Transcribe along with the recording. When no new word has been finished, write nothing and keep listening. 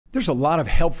There's a lot of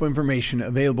helpful information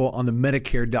available on the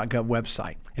Medicare.gov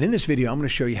website. And in this video, I'm going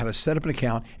to show you how to set up an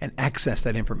account and access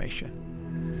that information.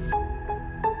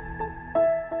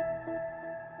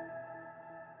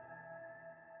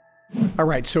 All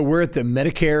right, so we're at the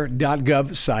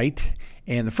Medicare.gov site.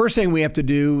 And the first thing we have to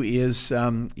do is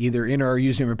either enter our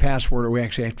username or password, or we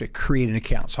actually have to create an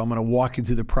account. So I'm going to walk you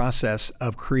through the process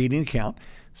of creating an account.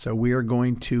 So we are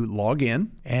going to log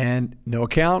in, and no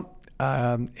account.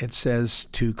 It says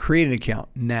to create an account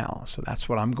now. So that's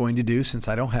what I'm going to do since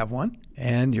I don't have one.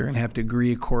 And you're going to have to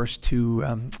agree, of course,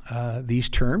 to these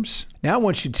terms. Now I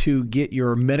want you to get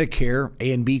your Medicare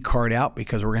A and B card out,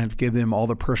 because we're going to have to give them all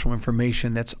the personal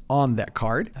information that's on that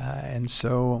card. And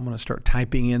so I'm going to start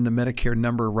typing in the Medicare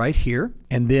number right here.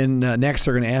 And then next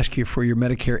they're going to ask you for your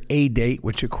Medicare A date,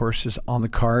 which of course is on the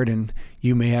card. And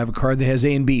you may have a card that has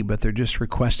A and B, but they're just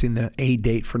requesting the A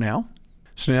date for now.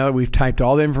 So now that we've typed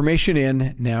all the information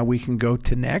in, now we can go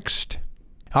to next.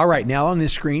 All right, now on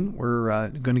this screen, we're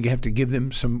going to have to give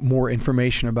them some more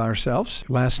information about ourselves.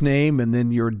 Last name, and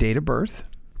then your date of birth.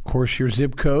 Of course, your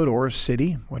zip code or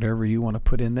city, whatever you want to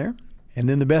put in there. And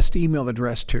then the best email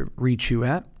address to reach you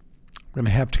at. We're going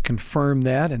to have to confirm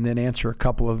that and then answer a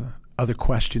couple of other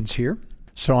questions here.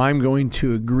 So I'm going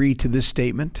to agree to this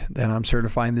statement that I'm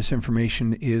certifying this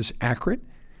information is accurate.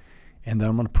 And then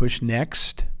I'm going to push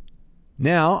next.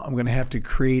 Now, I'm going to have to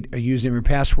create a username and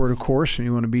password, of course, and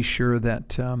you want to be sure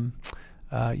that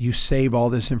you save all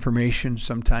this information.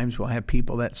 Sometimes we'll have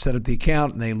people that set up the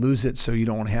account and they lose it, so you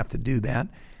don't want to have to do that.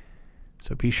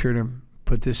 So be sure to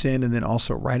put this in and then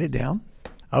also write it down.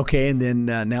 Okay, and then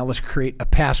now let's create a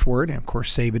password and, of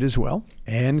course, save it as well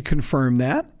and confirm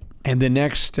that. And then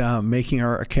next, making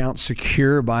our account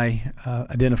secure by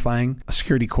identifying a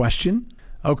security question.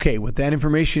 Okay, with that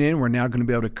information in, we're now going to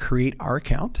be able to create our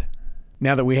account.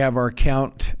 Now that we have our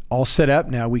account all set up,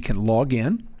 now we can log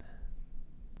in.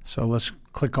 So let's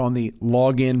click on the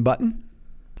login button.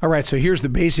 All right, so here's the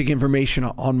basic information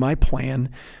on my plan.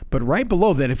 But right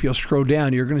below that, if you'll scroll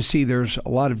down, you're going to see there's a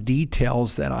lot of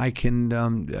details that I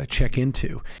can check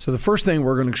into. So the first thing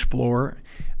we're going to explore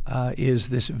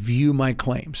is this View My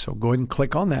Claims. So go ahead and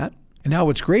click on that. And now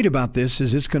what's great about this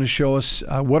is it's going to show us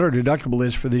what our deductible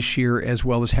is for this year, as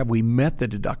well as have we met the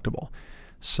deductible.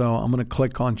 So I'm going to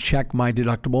click on Check My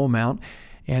Deductible Amount.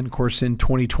 And of course, in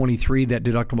 2023, that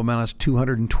deductible amount is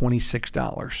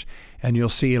 $226. And you'll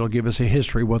see it'll give us a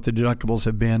history of what the deductibles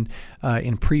have been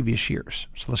in previous years.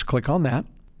 So let's click on that.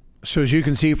 So as you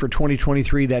can see, for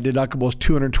 2023, that deductible is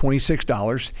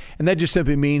 $226. And that just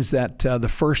simply means that the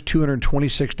first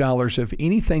 $226 of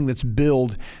anything that's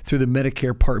billed through the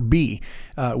Medicare Part B,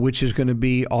 which is going to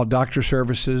be all doctor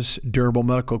services, durable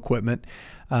medical equipment,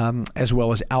 as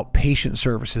well as outpatient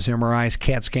services, MRIs,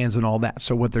 CAT scans, and all that.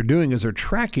 So what they're doing is they're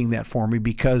tracking that for me,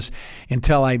 because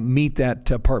until I meet that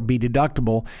Part B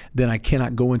deductible, then I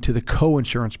cannot go into the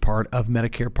co-insurance part of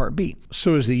Medicare Part B.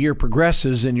 So as the year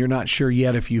progresses and you're not sure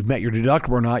yet if you've met your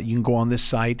deductible or not, you can go on this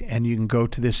site and you can go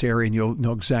to this area and you'll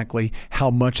know exactly how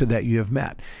much of that you have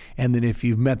met. And then if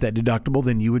you've met that deductible,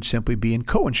 then you would simply be in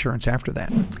co-insurance after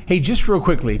that. Hey, just real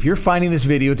quickly, if you're finding this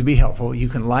video to be helpful, you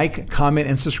can like, comment,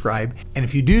 and subscribe. And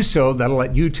if you do so, that'll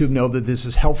let YouTube know that this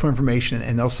is helpful information,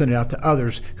 and they'll send it out to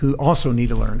others who also need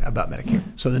to learn about Medicare.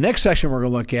 So the next section we're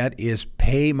going to look at is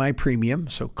Pay My Premium.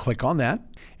 So click on that.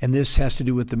 And this has to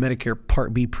do with the Medicare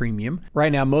Part B premium.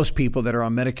 Right now, most people that are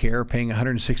on Medicare are paying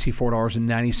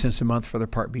 $164.90 a month for their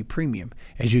Part B premium.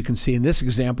 As you can see in this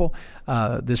example,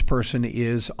 this person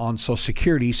is on Social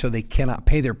Security, so they cannot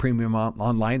pay their premium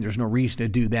online. There's no reason to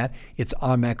do that. It's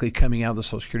automatically coming out of the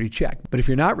Social Security check. But if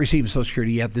you're not receiving Social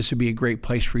Security yet, this would be a great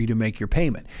place for you to make your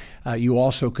payment. You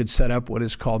also could set up what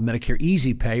is called Medicare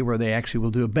Easy Pay, where they actually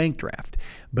will do a bank draft.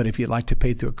 But if you'd like to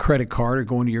pay through a credit card or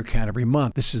go into your account every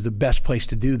month, this is the best place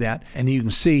to do that. And you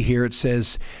can see here it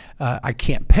says I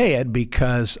can't pay it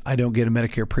because I don't get a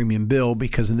Medicare premium bill,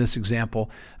 because in this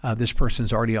example, this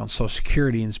person's already on Social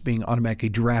Security and it's being automatically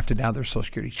drafted out of their Social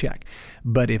Security check.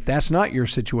 But if that's not your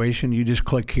situation, you just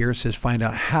click here. It says find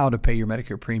out how to pay your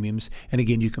Medicare premiums. And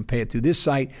again, you can pay it through this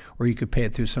site, or you could pay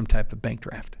it through some type of bank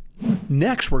draft.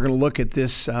 Next, we're going to look at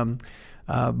this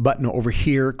button over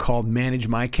here called Manage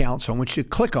My Account. So I want you to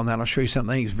click on that. I'll show you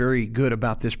something I think is very good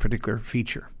about this particular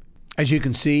feature. As you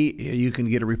can see, you can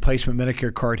get a replacement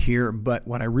Medicare card here, but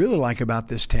what I really like about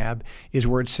this tab is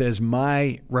where it says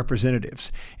My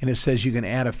Representatives, and it says you can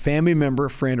add a family member,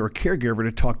 friend, or caregiver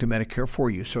to talk to Medicare for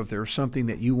you. So if there was something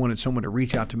that you wanted someone to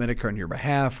reach out to Medicare on your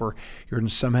behalf, or you're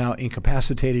somehow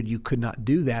incapacitated, you could not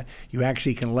do that, you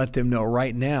actually can let them know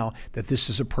right now that this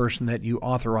is a person that you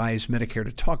authorize Medicare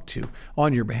to talk to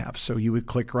on your behalf. So you would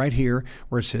click right here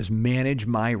where it says Manage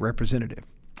My Representative.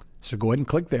 So go ahead and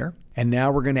click there. And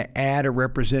now we're going to add a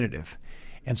representative.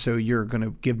 And so you're going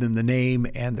to give them the name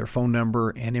and their phone number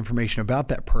and information about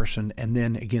that person. And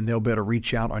then again, they'll be able to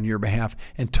reach out on your behalf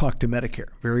and talk to Medicare.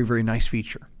 Very, very nice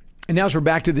feature. And now as we're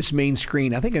back to this main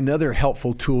screen, I think another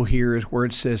helpful tool here is where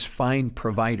it says find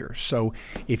providers. So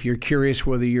if you're curious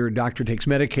whether your doctor takes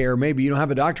Medicare, maybe you don't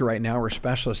have a doctor right now or a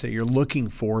specialist that you're looking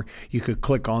for, you could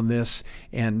click on this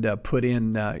and put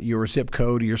in your zip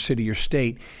code, your city, your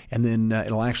state, and then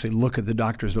it'll actually look at the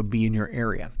doctors that'll be in your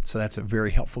area. So that's a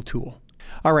very helpful tool.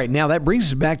 All right, now that brings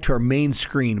us back to our main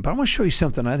screen, but I want to show you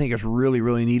something I think is really,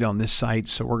 really neat on this site.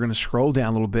 So we're going to scroll down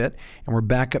a little bit, and we're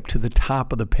back up to the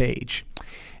top of the page.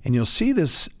 And you'll see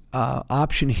this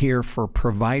option here for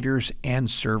providers and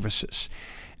services.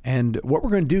 And what we're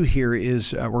going to do here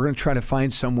is we're going to try to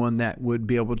find someone that would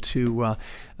be able to,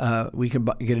 we can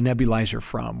get a nebulizer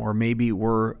from, or maybe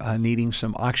we're needing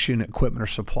some oxygen equipment or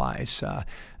supplies,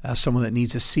 someone that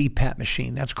needs a CPAP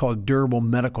machine. That's called durable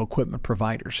medical equipment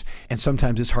providers. And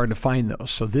sometimes it's hard to find those.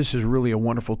 So this is really a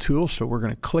wonderful tool. So we're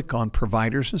going to click on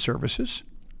providers and services.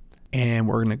 And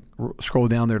we're going to scroll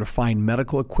down there to find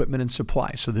medical equipment and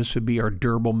supplies. So this would be our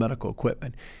durable medical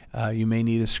equipment. You may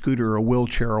need a scooter or a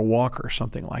wheelchair or a walker or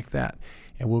something like that.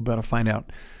 And we'll be able to find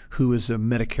out who is a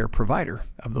Medicare provider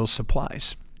of those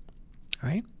supplies. All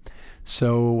right.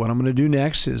 So what I'm going to do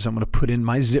next is I'm going to put in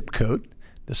my zip code.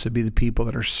 This would be the people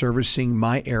that are servicing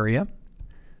my area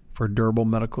for durable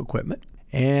medical equipment.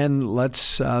 And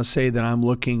let's say that I'm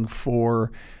looking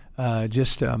for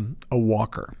just a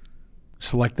walker.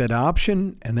 Select that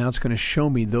option, and now it's going to show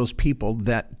me those people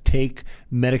that take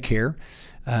Medicare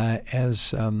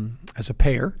as a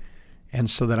payer, and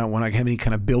so that I don't want to have any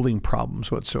kind of billing problems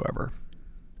whatsoever.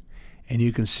 And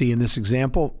you can see in this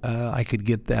example, I could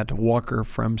get that walker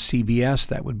from CVS.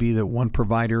 That would be the one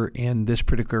provider in this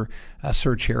particular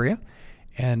search area.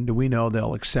 And we know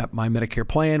they'll accept my Medicare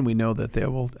plan. We know that they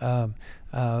will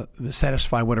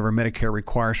satisfy whatever Medicare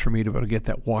requires for me to be able to get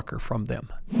that walker from them.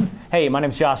 Hey, my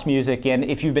name's Josh Music, and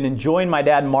if you've been enjoying my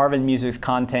dad Marvin Music's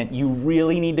content, you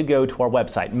really need to go to our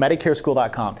website,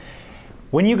 Medicare.gov.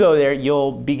 When you go there,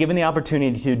 you'll be given the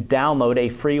opportunity to download a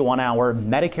free 1-hour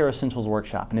Medicare Essentials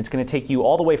workshop, and it's going to take you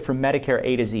all the way from Medicare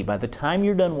A to Z. By the time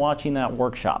you're done watching that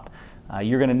workshop,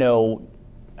 you're going to know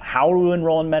how to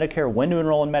enroll in Medicare, when to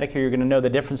enroll in Medicare. You're going to know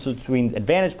the difference between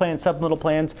Advantage plans, supplemental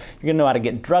plans. You're going to know how to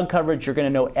get drug coverage. You're going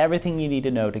to know everything you need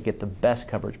to know to get the best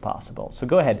coverage possible. So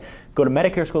go ahead, go to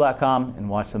Medicare.gov and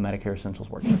watch the Medicare Essentials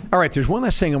workshop. All right, there's one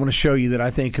last thing I want to show you that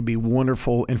I think could be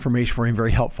wonderful information for you and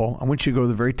very helpful. I want you to go to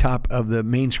the very top of the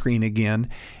main screen again,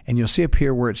 and you'll see up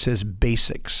here where it says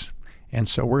Basics. And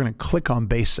so we're going to click on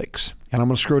Basics. And I'm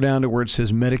going to scroll down to where it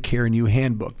says Medicare You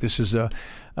Handbook. This is a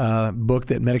book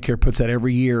that Medicare puts out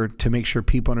every year to make sure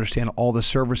people understand all the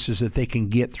services that they can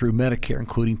get through Medicare,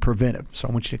 including preventive. So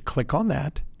I want you to click on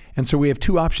that. And so we have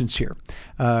two options here.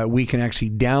 We can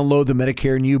actually download the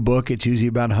Medicare You book. It's usually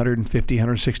about 150,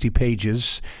 160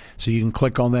 pages. So you can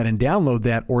click on that and download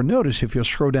that. Or notice if you'll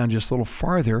scroll down just a little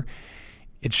farther,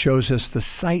 it shows us the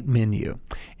site menu.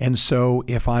 And so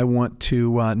if I want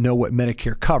to know what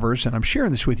Medicare covers, and I'm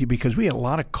sharing this with you because we had a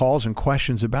lot of calls and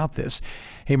questions about this.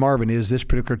 Hey, Marvin, is this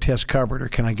particular test covered, or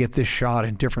can I get this shot,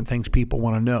 and different things people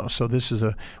want to know. So this is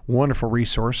a wonderful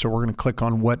resource. So we're going to click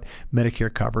on what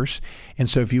Medicare covers. And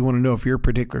so if you want to know if your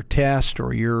particular test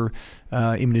or your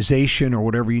immunization or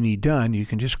whatever you need done, you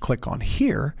can just click on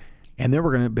here, and then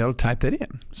we're going to be able to type that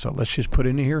in. So let's just put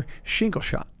in here shingle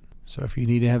shot. So if you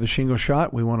need to have a shingle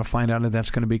shot, we want to find out if that's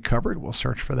going to be covered. We'll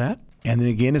search for that. And then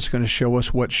again, it's going to show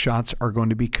us what shots are going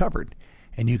to be covered.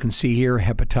 And you can see here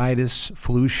hepatitis,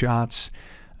 flu shots.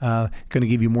 Going to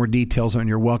give you more details on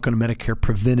your Welcome to Medicare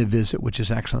preventive visit, which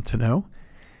is excellent to know.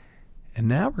 And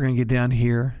now we're going to get down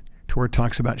here to where it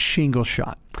talks about shingle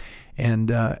shot.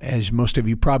 And as most of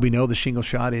you probably know, the shingle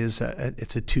shot is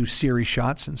it's a 2-series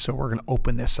shots. And so we're going to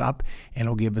open this up, and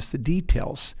it'll give us the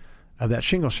details of that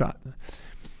shingle shot.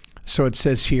 So it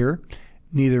says here,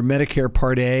 neither Medicare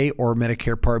Part A or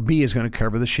Medicare Part B is going to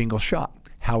cover the shingle shot.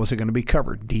 How is it going to be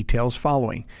covered? Details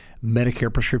following.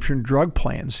 Medicare prescription drug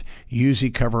plans usually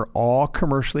cover all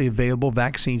commercially available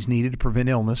vaccines needed to prevent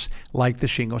illness, like the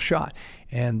shingle shot.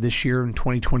 And this year in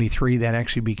 2023, that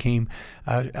actually became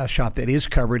a shot that is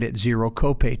covered at zero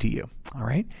copay to you. All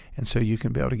right. And so you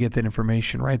can be able to get that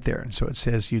information right there. And so it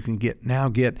says you can now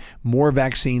get more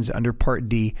vaccines under Part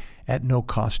D at no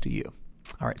cost to you.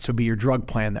 All right, so be your drug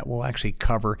plan that will actually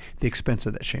cover the expense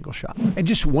of that shingle shot. And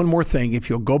just one more thing, if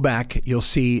you'll go back, you'll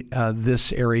see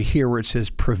this area here where it says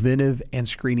preventive and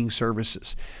screening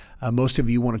services. most of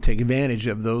you want to take advantage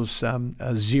of those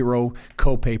zero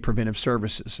copay preventive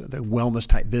services, the wellness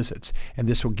type visits. And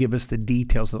this will give us the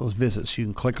details of those visits. So you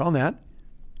can click on that,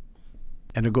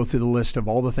 and it'll go through the list of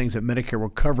all the things that Medicare will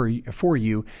cover for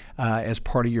you as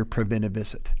part of your preventive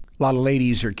visit. A lot of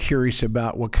ladies are curious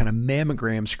about what kind of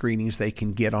mammogram screenings they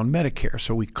can get on Medicare.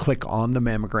 So we click on the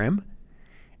mammogram,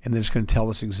 and then it's going to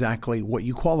tell us exactly what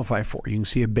you qualify for. You can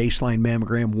see a baseline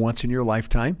mammogram once in your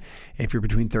lifetime. If you're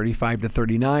between 35 to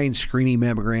 39, screening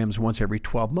mammograms once every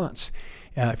 12 months.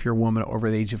 If you're a woman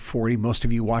over the age of 40, most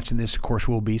of you watching this, of course,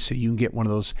 will be, so you can get one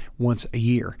of those once a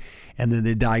year. And then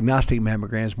the diagnostic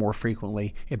mammograms more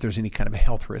frequently if there's any kind of a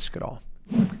health risk at all.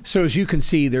 So as you can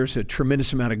see, there's a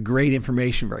tremendous amount of great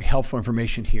information, very helpful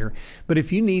information here. But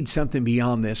if you need something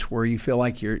beyond this, where you feel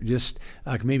like you're just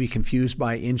maybe confused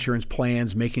by insurance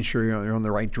plans, making sure you're on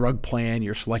the right drug plan,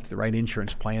 you're selecting the right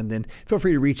insurance plan, then feel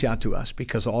free to reach out to us,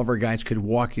 because all of our guides could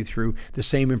walk you through the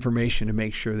same information to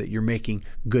make sure that you're making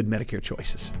good Medicare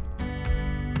choices.